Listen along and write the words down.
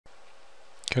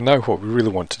Okay, now what we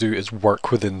really want to do is work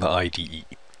within the IDE.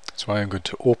 So I am going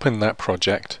to open that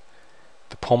project,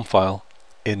 the POM file,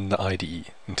 in the IDE.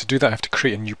 And to do that I have to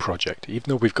create a new project. Even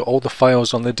though we've got all the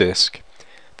files on the disk,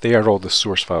 they are all the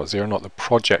source files. They are not the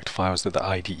project files that the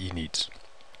IDE needs.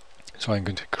 So I'm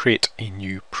going to create a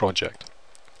new project.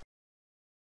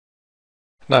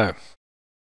 Now,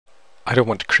 I don't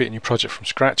want to create a new project from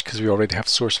scratch because we already have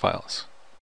source files.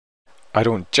 I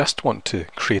don't just want to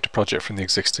create a project from the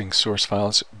existing source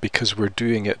files because we're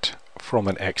doing it from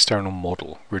an external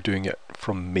model. We're doing it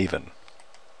from Maven.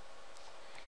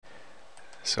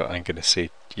 So I'm going to say,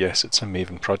 yes, it's a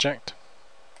Maven project.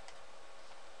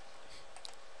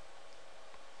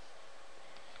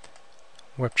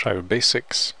 WebDriver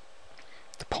basics.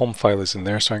 The POM file is in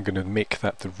there, so I'm going to make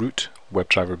that the root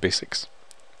WebDriver basics.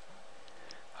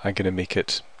 I'm going to make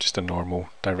it just a normal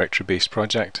directory-based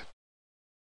project.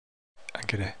 I'm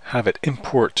going to have it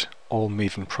import all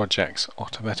Maven projects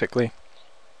automatically.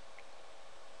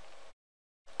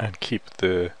 And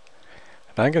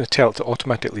I'm going to tell it to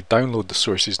automatically download the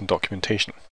sources and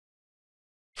documentation.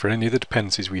 For any of the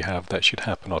dependencies we have, that should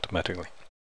happen automatically.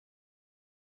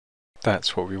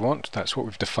 That's what we want, that's what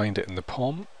we've defined it in the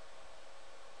POM.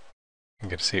 I'm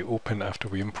going to say open after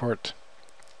we import.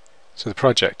 So the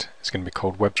project is going to be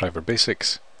called WebDriver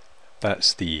Basics.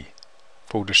 That's the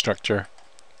folder structure.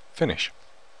 Finish.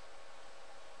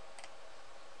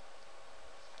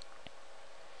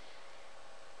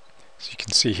 So you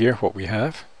can see here what we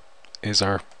have is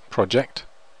our project,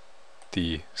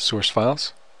 the source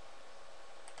files,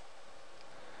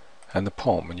 and the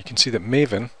POM. And you can see that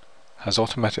Maven has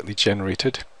automatically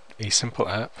generated a simple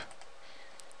app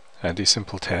and a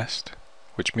simple test,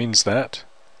 which means that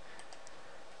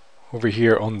over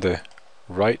here on the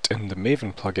right in the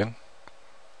Maven plugin,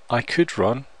 I could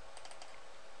run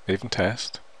Maven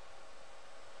test,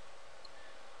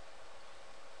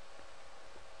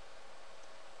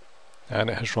 and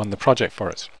it has run the project for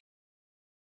us.